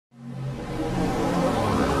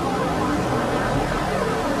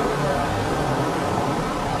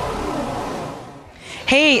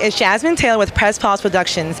Hey, it's Jasmine Taylor with Press Pause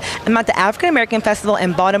Productions. I'm at the African American Festival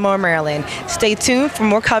in Baltimore, Maryland. Stay tuned for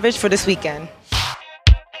more coverage for this weekend.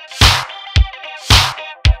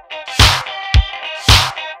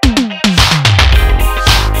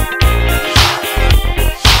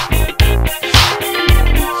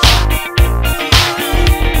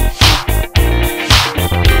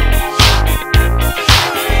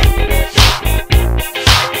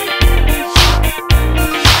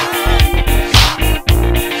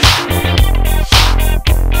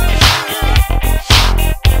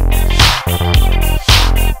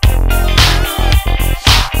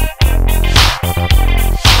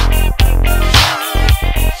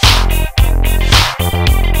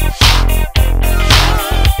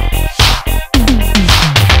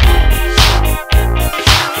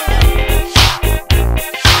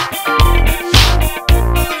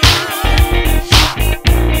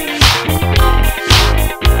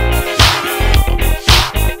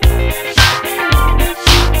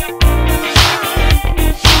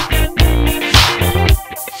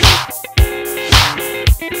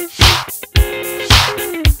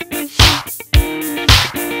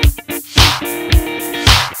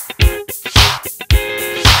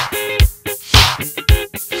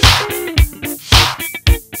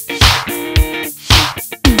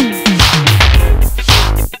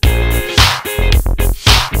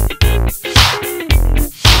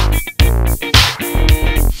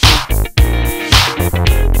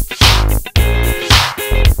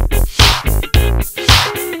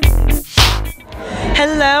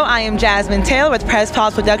 Hello, I am Jasmine Taylor with Press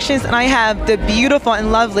Pause Productions, and I have the beautiful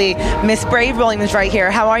and lovely Miss Brave Williams right here.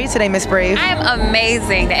 How are you today, Miss Brave? I'm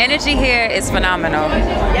amazing. The energy here is phenomenal.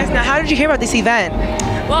 Yes, now how did you hear about this event?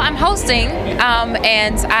 Well, I'm hosting,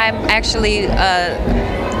 and I'm actually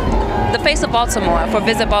the face of Baltimore for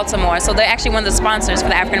Visit Baltimore. So they're actually one of the sponsors for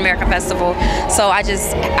the African American Festival. So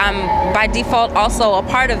I'm by default also a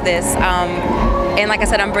part of this. And like I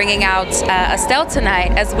said, I'm bringing out Estelle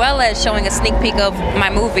tonight, as well as showing a sneak peek of my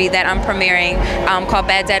movie that I'm premiering called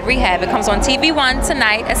Bad Dad Rehab. It comes on TV1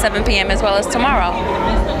 tonight at 7 p.m. as well as tomorrow.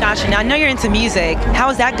 Gotcha. Now I know you're into music. How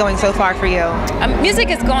is that going so far for you? Music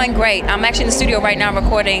is going great. I'm actually in the studio right now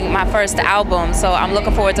recording my first album, so I'm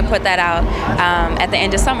looking forward to put that out at the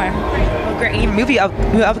end of summer. Great.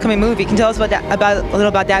 Your upcoming movie. Can you tell us a little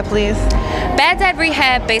about that, please? Bad Dad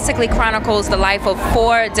Rehab basically chronicles the life of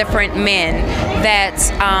 4 different men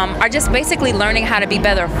that are just basically learning how to be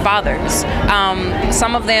better fathers.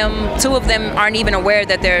 Some of them, 2 of them aren't even aware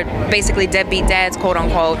that they're basically deadbeat dads, quote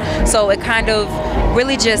unquote. So it kind of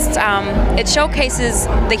really just, it showcases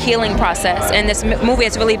the healing process. And this movie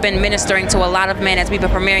has really been ministering to a lot of men as we've been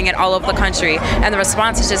premiering it all over the country. And the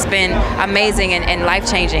response has just been amazing and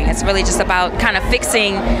life-changing. It's really just about kind of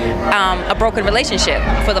fixing a broken relationship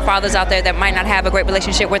for the fathers out there that might not have a great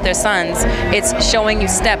relationship with their sons. It's showing you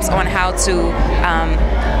steps on how to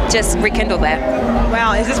just rekindle that.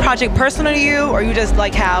 Wow, is this project personal to you, or you just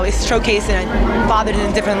like how it's showcasing fathers in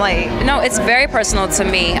a different light? No, it's very personal to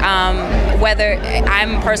me. Whether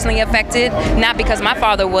I'm personally affected, not because my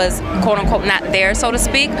father was quote unquote not there, so to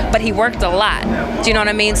speak, but he worked a lot. Do you know what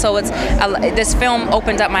I mean? So it's this film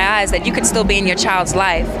opened up my eyes that you could still be in your child's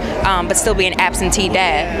life, but still be an absentee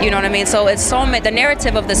dad. You know what I mean? So it's so many. The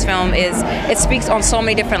narrative of this film it speaks on so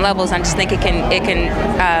many different levels. I just think it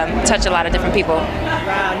can touch a lot of different people.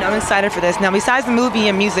 Wow, no, I'm excited for this. Now, besides the movie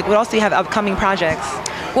and music, what else do you have upcoming projects?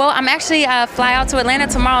 Well, I'm actually fly out to Atlanta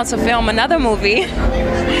tomorrow to film another movie.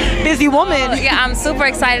 Busy woman. Yeah, I'm super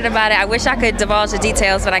excited about it. I wish I could divulge the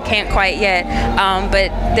details, but I can't quite yet.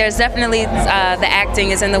 But there's definitely the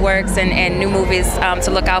acting is in the works and new movies to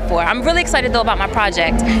look out for. I'm really excited though about my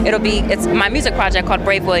project. It's my music project called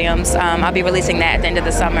Brave Williams. I'll be releasing that at the end of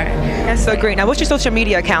the summer. That's so great. Now, what's your social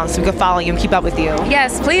media accounts so we can follow you and keep up with you?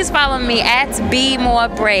 Yes, please follow me at Be More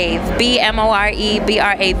Brave,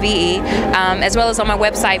 BMOREBRAVE, as well as on my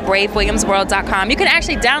website, bravewilliamsworld.com. You can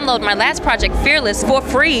actually download my last project, Fearless, for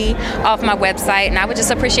free off my website, and I would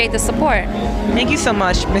just appreciate the support. Thank you so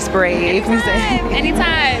much, Miss Brave. Anytime.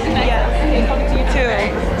 Yes, coming to you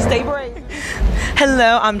too. Stay brave.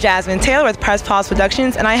 Hello, I'm Jasmine Taylor with Press Pause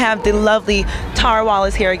Productions, and I have the lovely Tara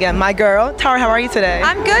Wallace here again, my girl. Tara, how are you today?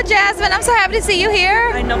 I'm good, Jasmine. I'm so happy to see you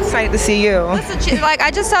here. I know, I'm excited to see you. Listen, like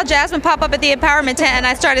I just saw Jasmine pop up at the empowerment tent, and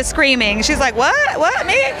I started screaming. She's like, "What? What?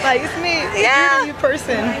 Me? Like it's me. Yeah. You're a new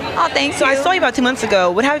person." Oh, thank you. So I saw you about 2 months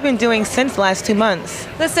ago. What have you been doing since the last 2 months?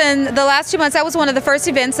 Listen, the last 2 months, that was one of the first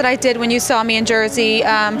events that I did when you saw me in Jersey,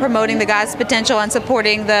 promoting the Goddess Potential and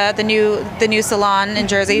supporting the new salon in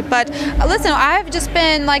Jersey. But listen, I've just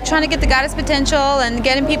been like trying to get the Goddess Potential and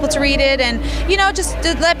getting people to read it, and you know, just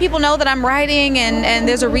to let people know that I'm writing, and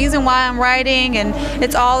there's a reason why I'm writing, and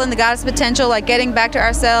it's all in the goddess potential, like getting back to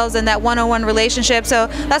ourselves and that one-on-one relationship. So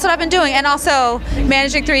that's what I've been doing, and also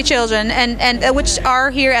managing 3 children, and which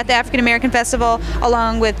are here at the African American Festival,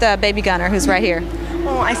 along with baby Gunner, who's right here.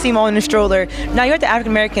 Oh, I see him all in the stroller. Now you're at the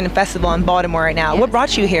African American Festival in Baltimore right now. Yes. What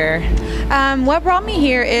brought you here? What brought me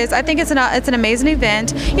here is I think it's an amazing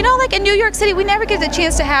event. You know, like in New York City, we never get the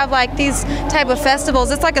chance to have like these type of festivals.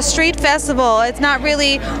 It's like a street festival. It's not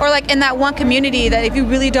really, or like in that one community that if you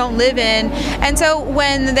really don't live in. And so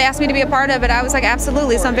when they asked me to be a part of it, I was like,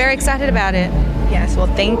 absolutely. So I'm very excited about it. Yes, well,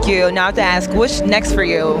 thank you. Now I have to ask, what's next for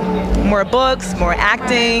you? More books, more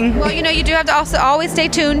acting? Well, you know, you do have to also always stay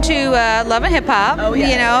tuned to Love and Hip Hop. Oh, yeah.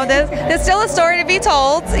 You know, there's still a story to be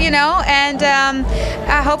told, you know, and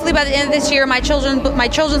hopefully by the end of this year, my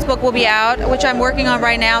children's book will be out, which I'm working on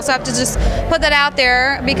right now. So I have to just put that out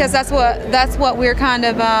there because that's what we're kind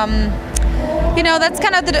of, you know, that's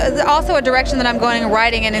kind of also a direction that I'm going and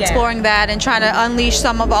writing and exploring that and trying to unleash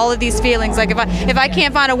some of all of these feelings. Like if I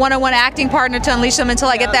can't find a one-on-one acting partner to unleash them until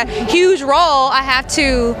I get that huge role, I have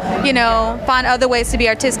to, you know, find other ways to be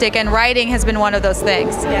artistic, and writing has been one of those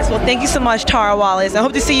things. Yes, well, thank you so much, Tara Wallace. I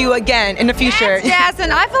hope to see you again in the future. Yes,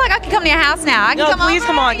 and I feel like I can come to your house now. I can come please over.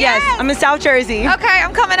 Come on. Yes, I'm in South Jersey. Okay,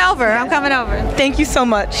 I'm coming over. I'm coming over. Thank you so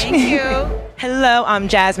much. Thank you. Hello, I'm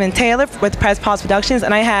Jasmine Taylor with Press Pause Productions,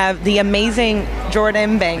 and I have the amazing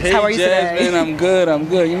Guordan Banks. Hey, how are you Jasmine, today? I'm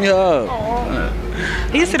good. Give me a hug.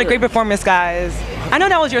 He just did a great performance, guys. I know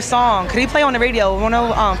that was your song. Could he play on the radio?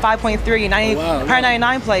 105.3,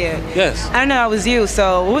 99 play it. Yes. I didn't know that was you,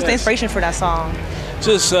 so what was the inspiration for that song?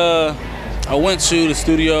 Just, I went to the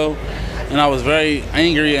studio, and I was very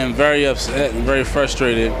angry and very upset and very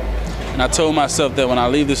frustrated. And I told myself that when I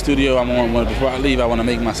leave the studio, before I leave, I want to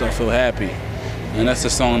make myself feel happy. And that's the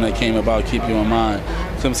song that came about, Keep You in Mind.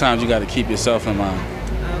 Sometimes you got to keep yourself in mind.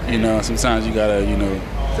 You know, sometimes you got to, you know. So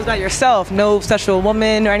it's about yourself, no sexual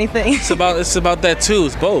woman or anything? It's about that too.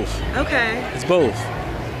 It's both. Okay. It's both.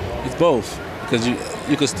 It's both. Because you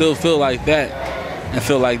can still feel like that and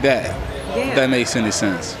feel like that. Yeah. If that makes any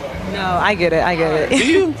sense. No, I get it. Do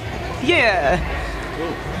you? Yeah.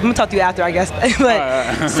 I'm gonna talk to you after, I guess.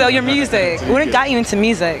 But so your music, what got you into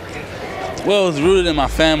music? Well, it was rooted in my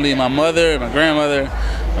family, my mother, my grandmother,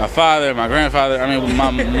 my father, my grandfather. I mean, my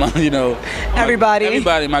you know, everybody.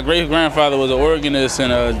 Everybody. My great grandfather was an organist,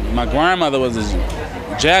 and my grandmother was a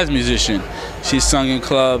jazz musician. She sung in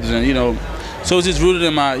clubs, and you know, so it's just rooted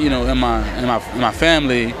in my, you know, in my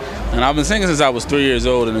family. And I've been singing since I was 3 years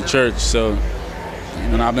old in the church. So,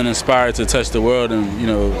 and I've been inspired to touch the world and, you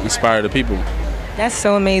know, inspire the people. That's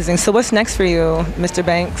so amazing. So what's next for you, Mr.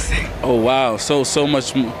 Banks? Oh wow, so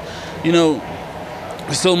much, you know,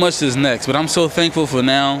 so much is next. But I'm so thankful for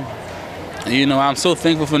now. You know, I'm so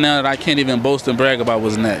thankful for now that I can't even boast and brag about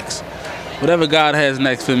what's next. Whatever God has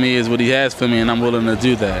next for me is what He has for me, and I'm willing to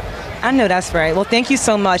do that. I know that's right. Well, thank you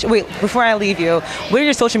so much. Wait, before I leave you, what are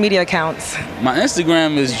your social media accounts? My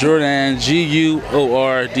Instagram is Guordan,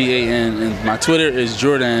 Guordan, and my Twitter is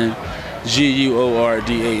Guordan,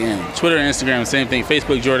 Guordan. Twitter and Instagram, same thing.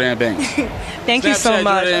 Facebook, Guordan Banks. Thank you so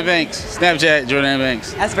much. Guordan Banks. Snapchat, Guordan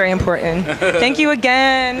Banks. That's very important. Thank you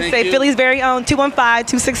again. Thank you. Philly's very own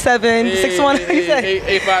 215-267-61.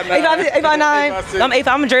 859.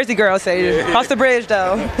 I'm a Jersey girl, so cross the bridge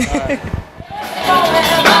though.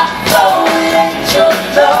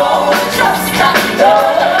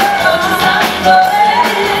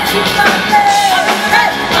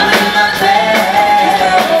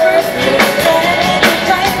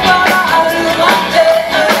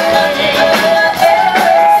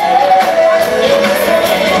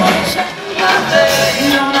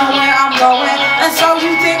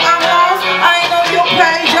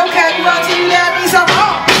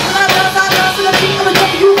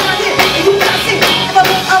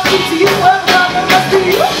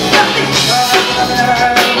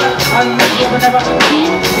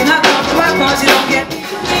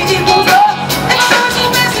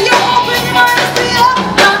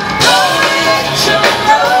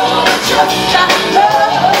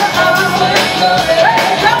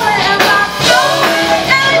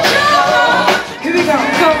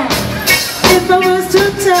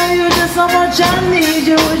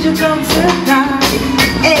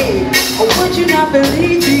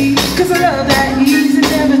 Believe me, 'cause I love that easy,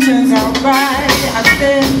 never turns out right. I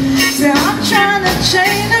said I'm trying to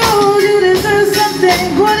change the rules, you deserve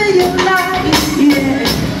something, what do you like? Yeah,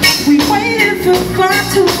 we waited for far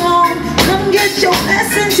too long, come get your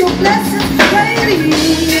blessings, baby.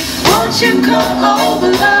 Won't you come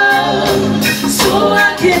over, love, so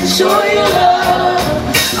I can show you love.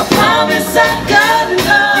 I promise I got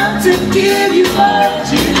enough to give you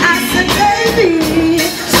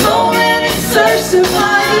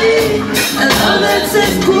is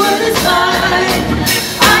as good as mine.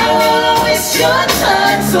 I don't wanna waste your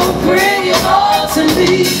time, so bring it all to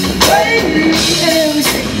me, baby. And we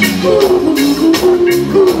say, ooh,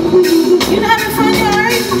 you know having fun, you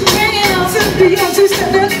alright? Bring it all to me, on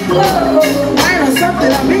two-step, whoa, wine or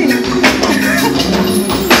something, I mean.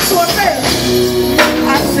 So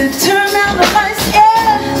I said, turn out the lights,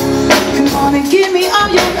 yeah. Come on and give me all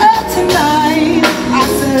your love tonight. I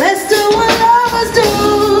said, let's do what lovers do.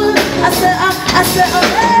 I said, I'm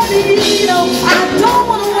ready. No, I don't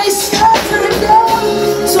want to waste your time, no.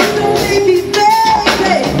 So don't make me beg,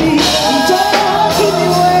 baby. Don't keep me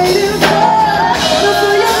waiting for. But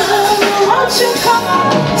for your love, won't you come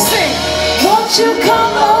on? Sing, won't you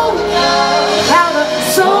come on? Louder,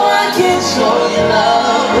 so I can show you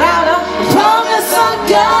love. Louder, promise I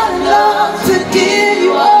got enough to give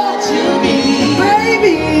you what you need,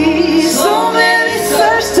 baby. So many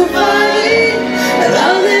search to find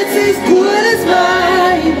love that's as good as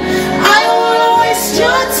mine. I don't wanna waste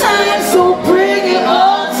your time, so bring it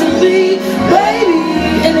all to me, baby.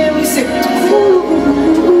 And then we say, ooh,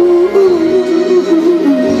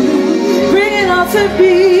 bring it all to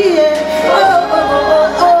me, yeah. Oh, oh,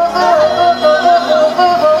 oh, oh, oh, oh,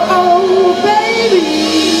 oh, oh, baby.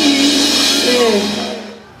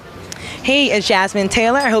 Yeah. Hey, it's Jasmine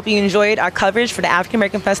Taylor. I hope you enjoyed our coverage for the African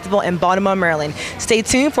American Festival in Baltimore, Maryland. Stay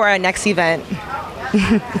tuned for our next event.